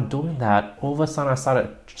started doing that, all of a sudden I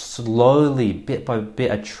started slowly, bit by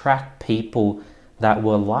bit, attract people that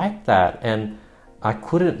were like that. And I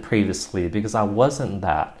couldn't previously because I wasn't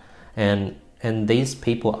that. And these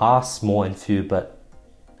people are small and few,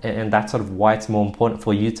 and that's sort of why it's more important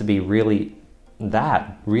for you to be really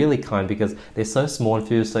kind, because they're so small and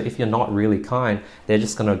few. So if you're not really kind, they're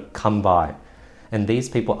just going to come by. And these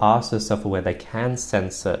people are so self-aware, they can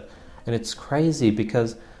sense it. And it's crazy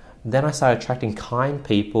because then I started attracting kind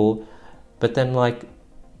people, but then like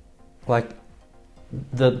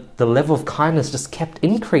the level of kindness just kept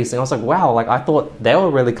increasing. I was like, wow, like I thought they were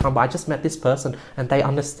really kind, but I just met this person and they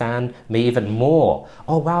understand me even more.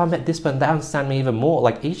 Oh wow, I met this person, they understand me even more.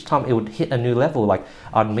 Like each time it would hit a new level. Like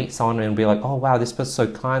I'd meet someone and be like, oh wow, this person's so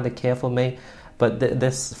kind, they care for me. But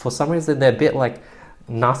this, for some reason, they're a bit like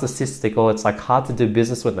narcissistic, or it's like hard to do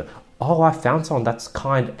business with them. Oh, I found someone that's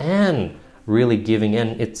kind and really giving,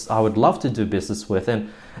 and I would love to do business with, and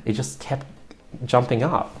it just kept jumping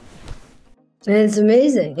up. And it's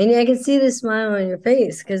amazing. And I can see the smile on your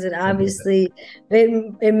face because it obviously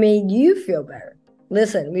it made you feel better.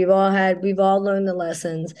 Listen, we've all learned the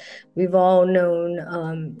lessons. We've all known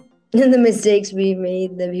the mistakes we've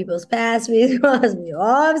made, the people's past we've crossed. We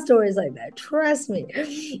all have stories like that. Trust me.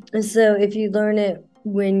 And so if you learn it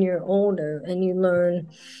when you're older and you learn,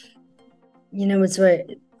 it's right.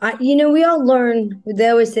 We all learn. They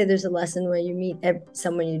always say there's a lesson where you meet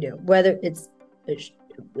someone you do, whether it's a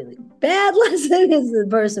really bad lesson is the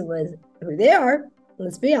person was who they are.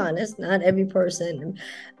 Let's be honest, not every person.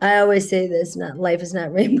 I always say this: not life is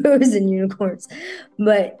not rainbows and unicorns,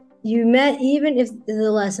 but you met, even if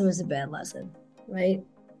the lesson was a bad lesson, right?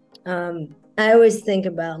 I always think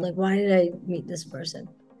about like, why did I meet this person?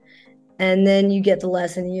 And then you get the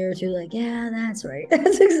lesson a year or two, like, yeah, that's right.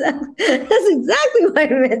 That's exactly why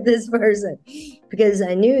I met this person. Because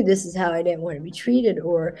I knew this is how I didn't want to be treated,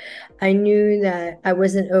 or I knew that I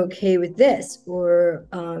wasn't okay with this, or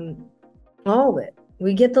all of it.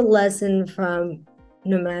 We get the lesson from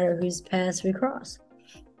no matter whose paths we cross.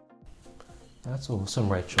 That's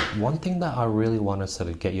awesome, Rachel. One thing that I really want to sort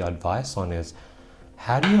of get your advice on is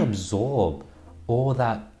how do you absorb all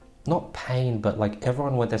that, not pain, but like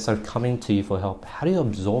everyone when they're sort of coming to you for help, how do you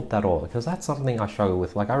absorb that all? Because that's something I struggle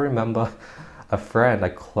with. Like I remember a friend, a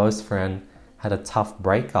close friend, had a tough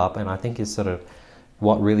breakup, and I think is sort of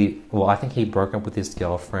what really, well, I think he broke up with his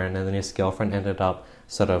girlfriend, and then his girlfriend ended up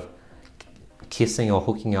sort of kissing or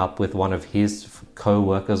hooking up with one of his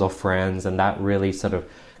co-workers or friends, and that really sort of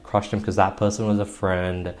crushed him because that person was a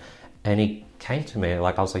friend. And he came to me,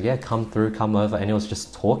 like I was like, yeah, come through, come over, and it was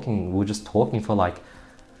just talking. We were just talking for like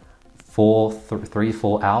 3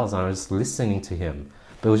 4 hours, and I was just listening to him,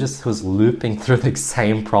 but it was looping through the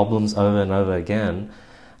same problems over and over again.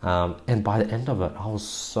 And by the end of it, I was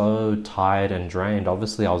so tired and drained.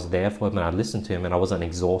 Obviously, I was there for him and I listened to him and I wasn't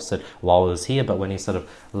exhausted while I was here. But when he sort of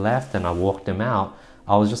left and I walked him out,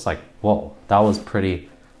 I was just like, whoa, that was pretty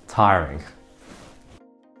tiring.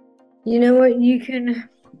 You know what? You can,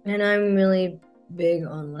 and I'm really big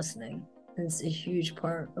on listening. It's a huge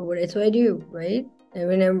part of it's what I do, right? I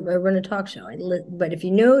mean, I run a talk show. But if you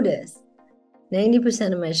notice,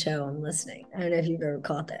 90% of my show, I'm listening. I don't know if you've ever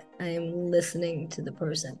caught that. I am listening to the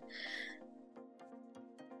person.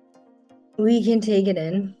 We can take it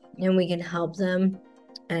in and we can help them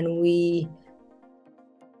and we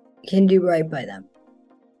can do right by them.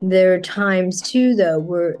 There are times too, though,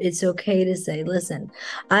 where it's okay to say, listen,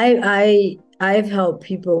 I've helped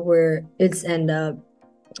people where it's end up,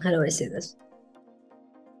 how do I say this?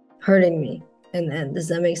 Hurting me. And does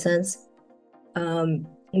that make sense?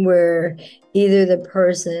 Where either the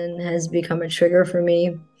person has become a trigger for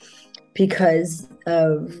me because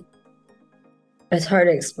of, it's hard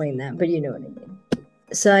to explain that, but you know what I mean.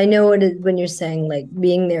 So I know what when you're saying like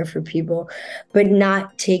being there for people, but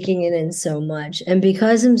not taking it in so much. And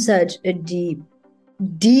because I'm such a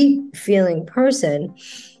deep feeling person,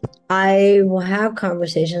 I will have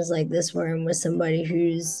conversations like this where I'm with somebody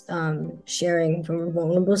who's sharing from a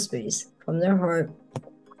vulnerable space, from their heart.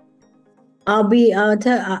 I'll be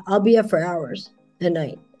up for hours a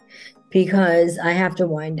night because I have to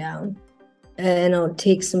wind down and I'll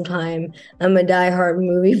take some time. I'm a diehard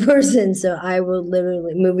movie person, so I will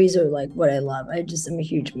literally, movies are like what I love. I'm a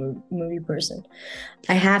huge movie person.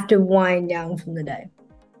 I have to wind down from the day.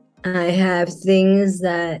 I have things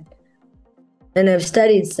that, and I've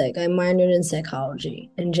studied I minored in psychology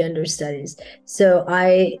and gender studies. So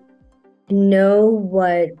I know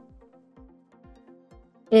what,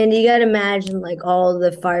 and you got to imagine like all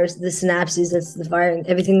the fires, the synapses, that's the fire,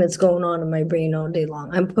 everything that's going on in my brain all day long.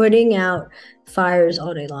 I'm putting out fires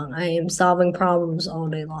all day long. I am solving problems all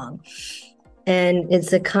day long. And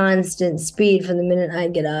it's a constant speed from the minute I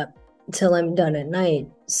get up till I'm done at night.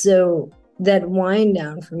 So that wind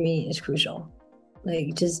down for me is crucial.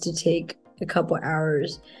 Like just to take a couple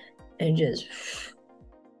hours and just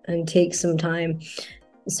and take some time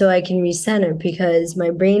so I can recenter because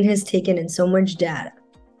my brain has taken in so much data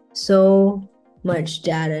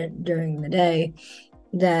during the day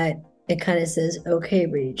that it kind of says, okay,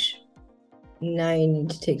 Reach, now you need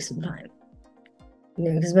to take some time. You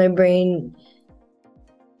know, because my brain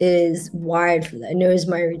is wired for that. It knows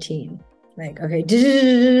my routine. Like, okay,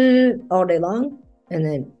 all day long, and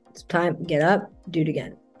then it's time, get up, do it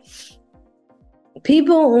again.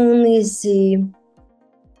 People only see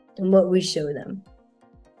what we show them,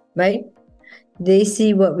 right? They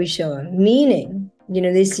see what we show them, meaning, you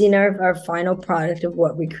know, they see in our final product of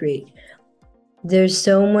what we create. There's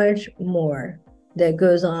so much more that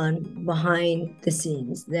goes on behind the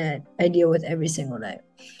scenes that I deal with every single day.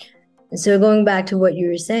 And so going back to what you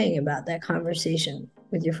were saying about that conversation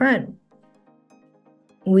with your friend,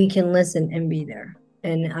 we can listen and be there.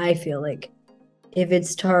 And I feel like if it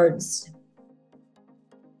starts,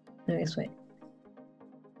 let me explain.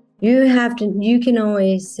 You can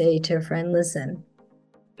always say to a friend, listen,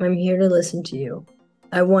 I'm here to listen to you.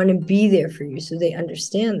 I want to be there for you so they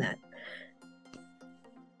understand that.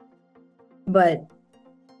 But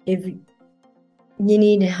if you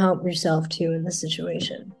need to help yourself too in the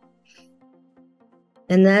situation,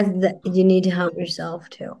 and that you need to help yourself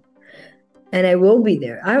too. And I will be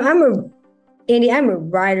there. I'm a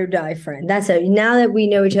ride or die friend. Now that we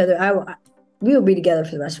know each other, we will be together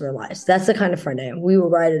for the rest of our lives. That's the kind of friend I am. We will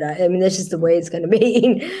ride it out. I mean, that's just the way it's going to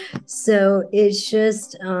be. So it's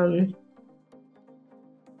just, I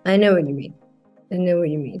know what you mean. I know what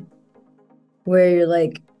you mean. Where you're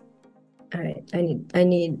like, all right, I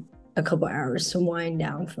need a couple hours to wind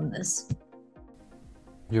down from this.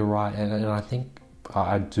 You're right, and I think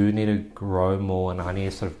I do need to grow more, and I need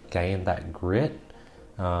to sort of gain that grit.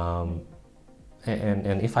 Um,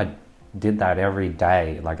 and if I did that every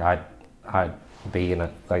day, like I'd be in a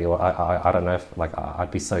like I don't know if like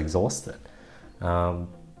I'd be so exhausted.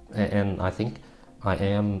 And I think I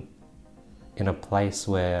am in a place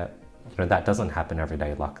where that doesn't happen every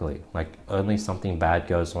day, luckily. Like only something bad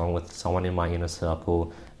goes wrong with someone in my inner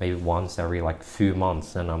circle maybe once every like few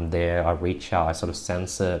months, and I'm there, I reach out, I sort of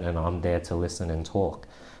sense it, and I'm there to listen and talk.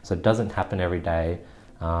 So it doesn't happen every day.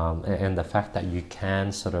 And the fact that you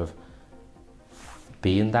can sort of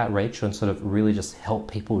be in that, Rachel, and sort of really just help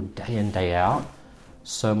people day in, day out,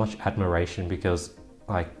 so much admiration, because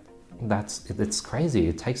like it's crazy.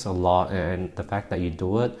 It takes a lot, and the fact that you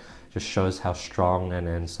do it just shows how strong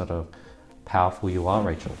and sort of powerful you are,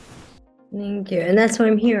 Rachel. Thank you. And that's why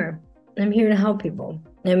I'm here. I'm here to help people.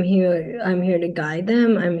 I'm here to guide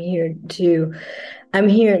them. Let me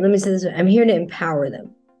say this way, I'm here to empower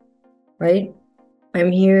them, right?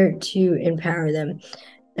 I'm here to empower them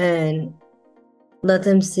and let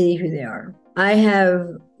them see who they are. I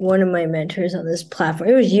have one of my mentors on this platform.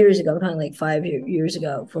 It was years ago, kind of like 5 years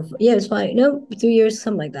ago. It was 5, no, 3 years,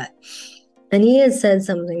 something like that. And he had said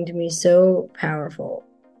something to me so powerful.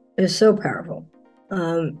 It was so powerful.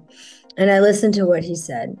 And I listened to what he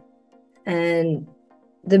said. And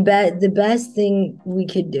the best thing we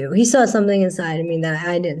could do, he saw something inside of me that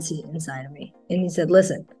I didn't see inside of me. And he said,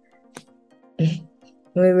 listen, we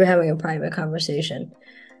were having a private conversation.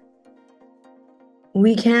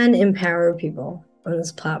 We can empower people on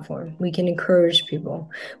this platform. We can encourage people.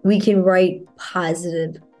 We can write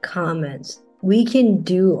positive comments. We can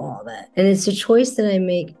do all that. And it's a choice that I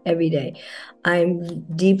make every day. I'm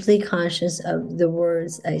deeply conscious of the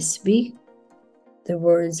words I speak, the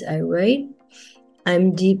words I write.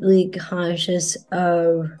 I'm deeply conscious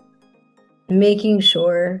of making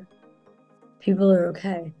sure people are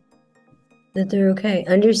okay, that they're okay.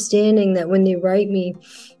 Understanding that when they write me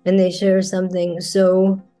and they share something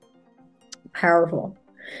so powerful,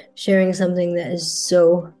 sharing something that is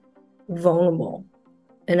so vulnerable,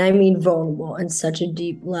 and I mean vulnerable on such a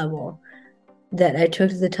deep level, that I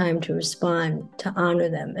took the time to respond, to honor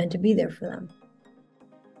them, and to be there for them.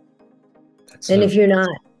 And if you're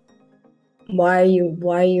not, why are you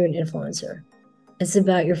an influencer? It's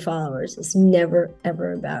about your followers. It's never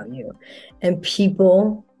ever about you. And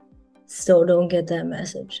people still don't get that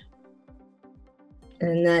message.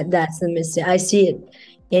 And that's the mistake. I see it,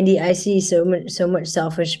 Andy. I see so much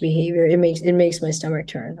selfish behavior. It makes my stomach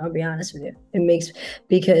turn. I'll be honest with you. It makes,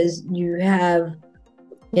 because you have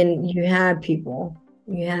people,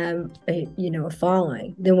 you have a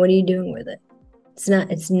following. Then what are you doing with it?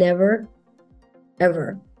 It's never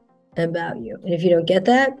ever about you. And if you don't get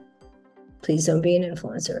that, please don't be an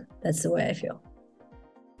influencer. That's the way I feel.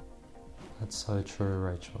 That's so true,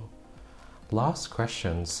 Rachel. Last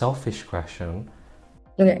question, selfish question.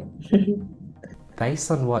 Okay.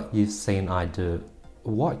 Based on what you've seen I do,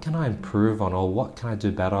 what can I improve on, or what can I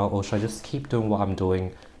do better? Or should I just keep doing what I'm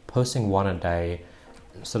doing, posting one a day,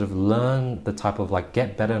 sort of learn the type of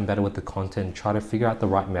get better and better with the content, try to figure out the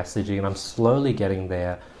right messaging, and I'm slowly getting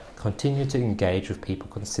there. Continue to engage with people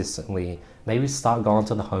consistently. Maybe start going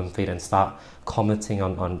to the home feed and start commenting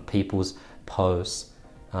on people's posts.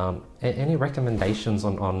 Any recommendations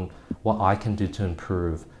on what I can do to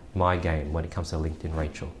improve my game when it comes to LinkedIn,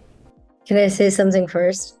 Rachel? Can I say something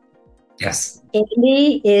first? Yes.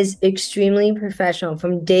 Andy is extremely professional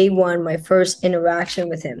from day one, my first interaction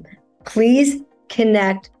with him. Please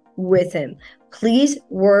connect with him. Please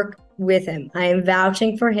work with him. I am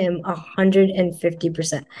vouching for him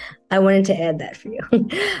 150%. I wanted to add that for you.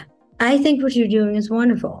 I think what you're doing is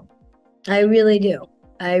wonderful. I really do.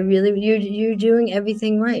 You're doing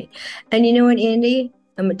everything right. And you know what, Andy?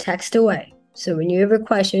 I'm a text away. So when you have a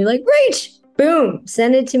question, you're like, Rach, boom,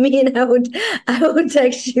 send it to me, and I would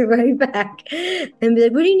text you right back and be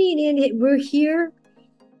like, what do you need, Andy? We're here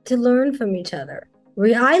to learn from each other.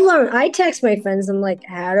 I text my friends, I'm like,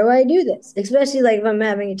 how do I do this? Especially if I'm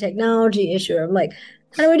having a technology issue, I'm like,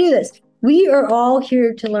 how do I do this? We are all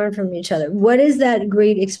here to learn from each other. What is that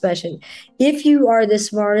great expression? If you are the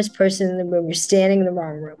smartest person in the room, you're standing in the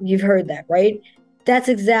wrong room. You've heard that, right? That's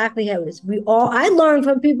exactly how it is. I learn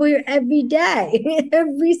from people here every day.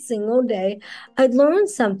 Every single day, I learn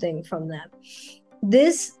something from them.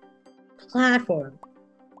 This platform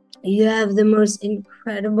You have the most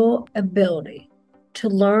incredible ability to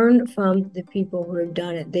learn from the people who have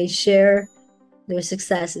done it. They share their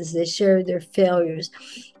successes, they share their failures,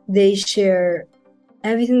 they share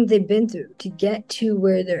everything they've been through to get to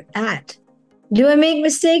where they're at. Do I make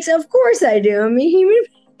mistakes? Of course I do. I'm a human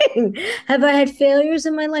being. Have I had failures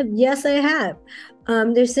in my life? Yes, I have.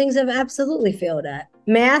 There's things I've absolutely failed at.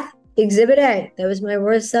 Math, Exhibit A. That was my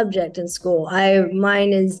worst subject in school. I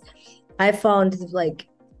fall into like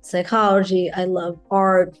psychology. I love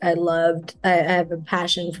art. I have a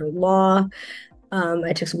passion for law.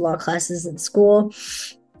 I took some law classes in school.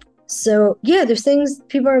 So yeah, there's things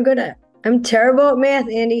people aren't good at. I'm terrible at math,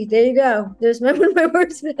 Andy. There you go. There's one of my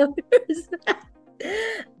worst failures.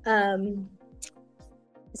 um,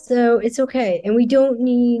 so it's okay. And we don't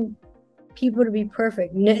need people to be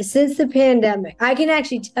perfect. Since the pandemic, I can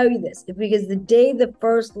actually tell you this because the day the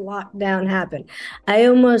first lockdown happened, I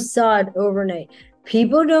almost saw it overnight.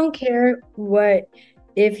 People don't care what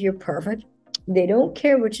if you're perfect. They don't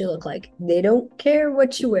care what you look like. They don't care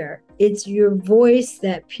what you wear. It's your voice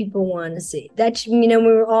that people want to see. That's, we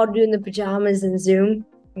were all doing the pajamas and Zoom.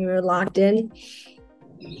 We were locked in.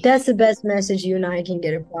 That's the best message you and I can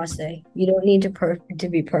get across today. You don't need to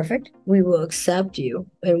be perfect. We will accept you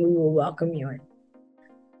and we will welcome you in.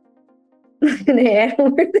 And I add a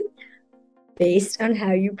word based on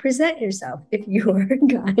how you present yourself. If you are a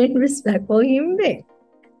kind, respectful human being.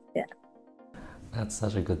 Yeah. That's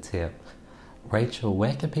such a good tip. Rachel,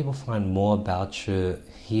 where can people find more about you,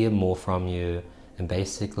 hear more from you, and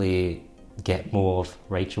basically get more of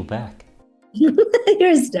Rachel Beck? You're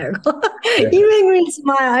hysterical. You make me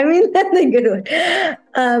smile. I mean, that's a good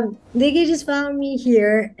one. They can just follow me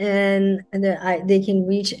here, and they can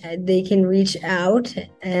reach out,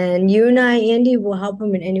 and you and I, Andy, will help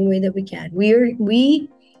them in any way that we can. We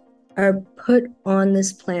are put on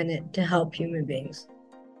this planet to help human beings.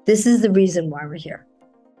 This is the reason why we're here.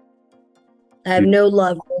 I have no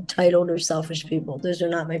love for entitled or selfish people. Those are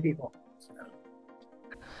not my people.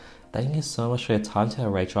 Thank you so much for your time today,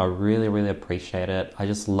 Rachel. I really, really appreciate it. I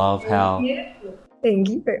just love how... Thank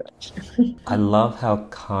you very much. I love how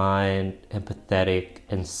kind, empathetic,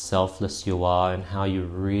 and selfless you are, and how you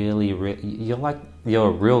really, you're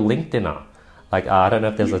a real LinkedIner. Like, I don't know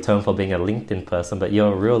if there's a term for being a LinkedIn person, but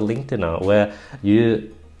you're a real LinkedIner where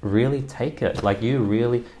you really take it. Like, you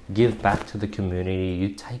really give back to the community.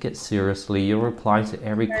 You take it seriously. You're replying to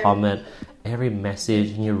every comment, every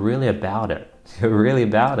message, and you're really about it. You're really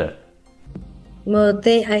about it. Well,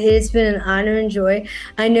 it's been an honor and joy.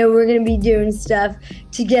 I know we're going to be doing stuff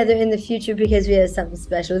together in the future because we have something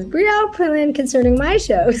special with Brielle planned concerning my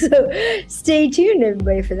show. So stay tuned,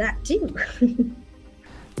 everybody, for that too.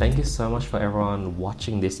 Thank you so much for everyone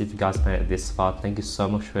watching this. If you guys made it this far, thank you so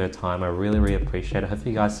much for your time. I really, really appreciate it.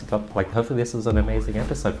 Hopefully you guys hopefully this was an amazing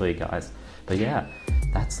episode for you guys. But yeah,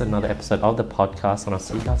 that's another episode of the podcast, and I'll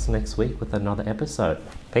see you guys next week with another episode.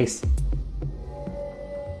 Peace.